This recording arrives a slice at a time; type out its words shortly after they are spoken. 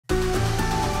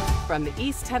From the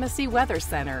East Tennessee Weather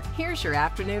Center, here's your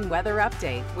afternoon weather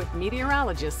update with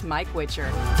meteorologist Mike Witcher.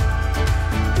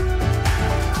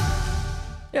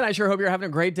 And I sure hope you're having a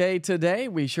great day today.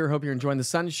 We sure hope you're enjoying the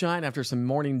sunshine after some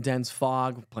morning dense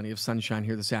fog. Plenty of sunshine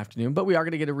here this afternoon, but we are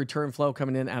going to get a return flow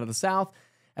coming in out of the south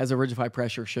as a ridge of high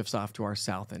pressure shifts off to our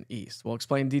south and east. We'll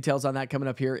explain details on that coming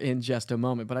up here in just a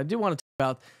moment, but I do want to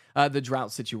talk about the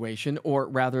drought situation, or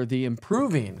rather the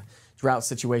improving drought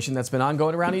situation that's been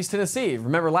ongoing around East Tennessee.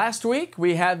 Remember last week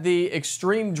we had the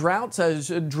extreme drought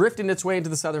drifting its way into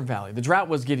the Southern Valley. The drought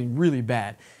was getting really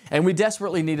bad, and we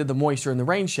desperately needed the moisture and the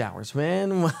rain showers.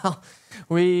 Man, well,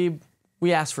 we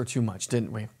asked for too much,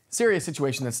 didn't we? Serious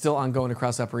situation that's still ongoing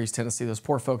across Upper East Tennessee, those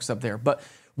poor folks up there. But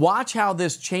watch how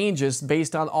this changes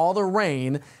based on all the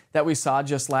rain that we saw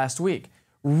just last week.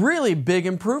 Really big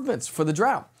improvements for the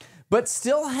drought, but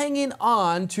still hanging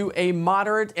on to a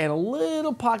moderate and a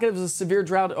little pocket of a severe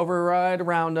drought over right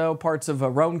around parts of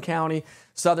Roane County,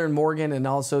 southern Morgan, and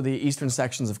also the eastern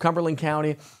sections of Cumberland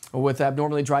County with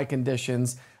abnormally dry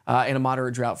conditions and a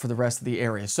moderate drought for the rest of the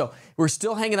area. So we're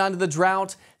still hanging on to the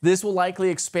drought. This will likely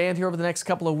expand here over the next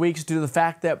couple of weeks due to the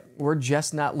fact that we're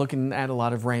just not looking at a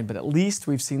lot of rain, but at least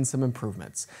we've seen some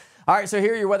improvements. All right, so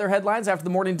here are your weather headlines. After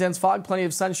the morning dense fog, plenty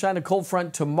of sunshine, a cold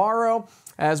front tomorrow.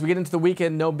 As we get into the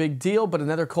weekend, no big deal, but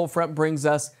another cold front brings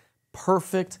us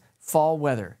perfect fall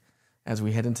weather as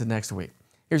we head into next week.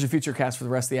 Here's your future cast for the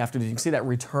rest of the afternoon. You can see that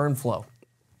return flow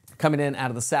coming in out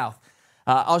of the south.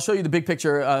 I'll show you the big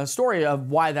picture story of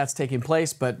why that's taking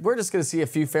place, but we're just going to see a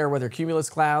few fair weather cumulus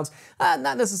clouds,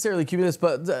 not necessarily cumulus,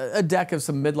 but a deck of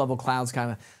some mid-level clouds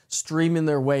kind of streaming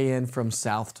their way in from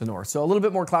south to north. So a little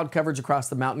bit more cloud coverage across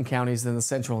the mountain counties than the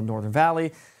central and northern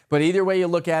valley. But either way you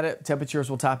look at it, temperatures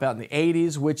will top out in the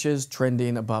 80s, which is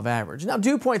trending above average. Now,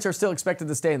 dew points are still expected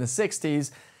to stay in the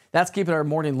 60s. That's keeping our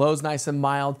morning lows nice and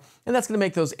mild, and that's going to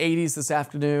make those 80s this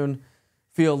afternoon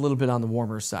feel a little bit on the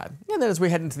warmer side. And then as we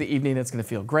head into the evening, it's going to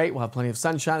feel great. We'll have plenty of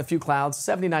sunshine, a few clouds,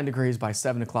 79 degrees by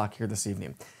 7 o'clock here this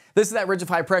evening. This is that ridge of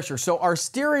high pressure. So our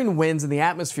steering winds in the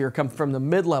atmosphere come from the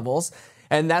mid-levels,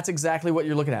 and that's exactly what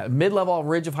you're looking at. Mid-level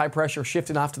ridge of high pressure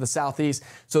shifting off to the southeast.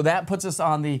 So that puts us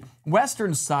on the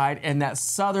western side, and that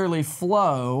southerly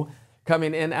flow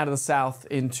coming in out of the south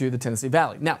into the Tennessee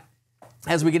Valley. Now,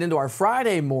 as we get into our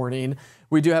Friday morning,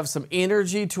 we do have some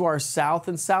energy to our south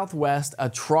and southwest, a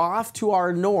trough to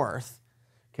our north.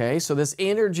 Okay, so this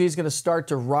energy is going to start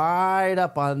to ride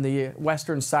up on the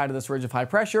western side of this ridge of high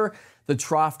pressure. The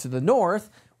trough to the north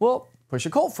will push a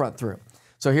cold front through.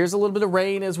 So here's a little bit of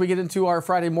rain as we get into our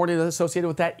Friday morning associated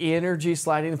with that energy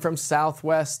sliding from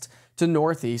southwest to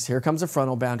northeast. Here comes a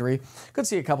frontal boundary. Could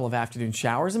see a couple of afternoon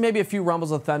showers and maybe a few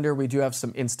rumbles of thunder. We do have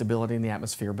some instability in the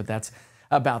atmosphere, but that's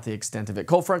about the extent of it.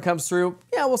 Cold front comes through.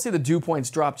 Yeah, we'll see the dew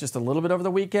points drop just a little bit over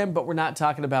the weekend, but we're not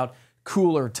talking about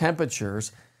cooler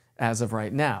temperatures as of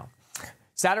right now.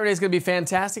 Saturday is going to be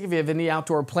fantastic. If you have any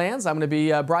outdoor plans, I'm going to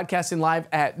be broadcasting live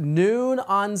at noon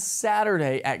on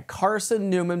Saturday at Carson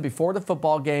Newman before the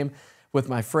football game with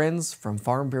my friends from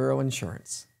Farm Bureau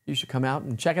Insurance. You should come out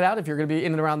and check it out if you're going to be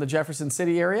in and around the Jefferson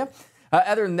City area.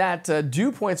 Other than that,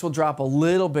 dew points will drop a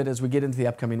little bit as we get into the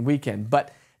upcoming weekend,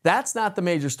 but that's not the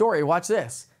major story. Watch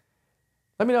this.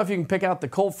 Let me know if you can pick out the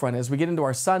cold front as we get into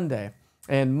our Sunday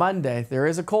and Monday. There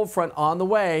is a cold front on the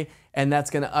way, and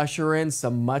that's going to usher in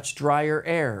some much drier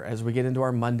air as we get into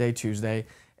our Monday, Tuesday,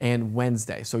 and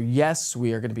Wednesday. So yes,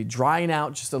 we are going to be drying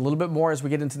out just a little bit more as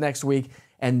we get into next week,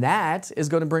 and that is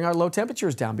going to bring our low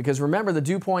temperatures down because remember, the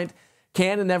dew point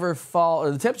can never fall,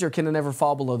 or the temperature can never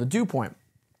fall below the dew point.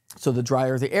 So the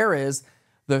drier the air is,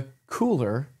 the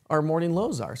cooler our morning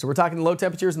lows are. So we're talking low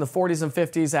temperatures in the 40s and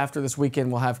 50s. After this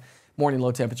weekend, we'll have morning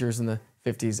low temperatures in the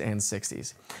 50s and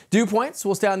 60s. Dew points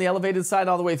will stay on the elevated side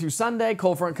all the way through Sunday.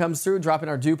 Cold front comes through, dropping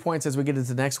our dew points as we get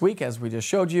into next week, as we just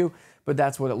showed you, but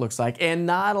that's what it looks like. And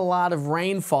not a lot of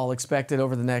rainfall expected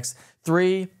over the next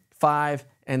 3, 5,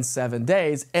 and 7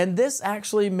 days. And this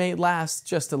actually may last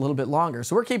just a little bit longer.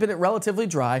 So we're keeping it relatively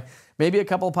dry, maybe a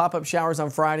couple of pop-up showers on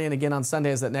Friday and again on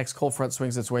Sunday as that next cold front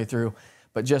swings its way through,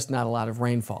 but just not a lot of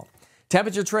rainfall.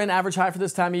 Temperature trend, average high for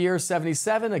this time of year is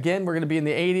 77. Again, we're going to be in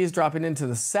the 80s, dropping into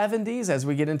the 70s as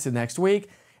we get into next week.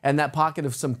 And that pocket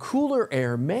of some cooler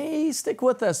air may stick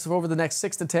with us over the next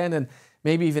 6 to 10 and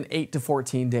maybe even 8 to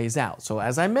 14 days out. So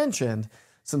as I mentioned,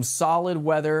 some solid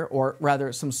weather, or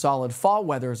rather some solid fall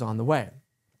weather is on the way.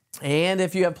 And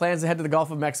if you have plans to head to the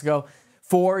Gulf of Mexico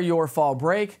for your fall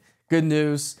break, good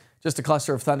news. Just a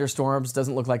cluster of thunderstorms.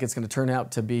 Doesn't look like it's going to turn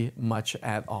out to be much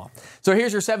at all. So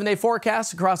here's your 7-day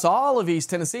forecast across all of East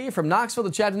Tennessee, from Knoxville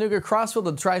to Chattanooga, Crossville to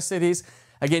the Tri-Cities.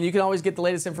 Again, you can always get the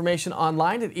latest information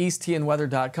online at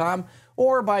easttnweather.com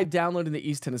or by downloading the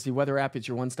East Tennessee Weather app. It's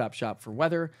your one-stop shop for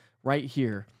weather right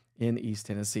here in East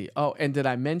Tennessee. Oh, and did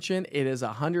I mention it is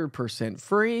 100%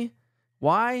 free?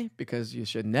 Why? Because you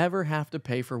should never have to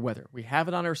pay for weather. We have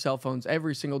it on our cell phones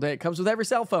every single day. It comes with every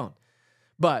cell phone.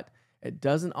 But it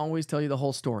doesn't always tell you the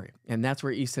whole story. And that's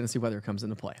where East Tennessee Weather comes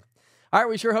into play. All right,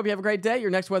 we sure hope you have a great day.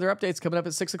 Your next weather update's coming up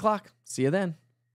at 6 o'clock. See you then.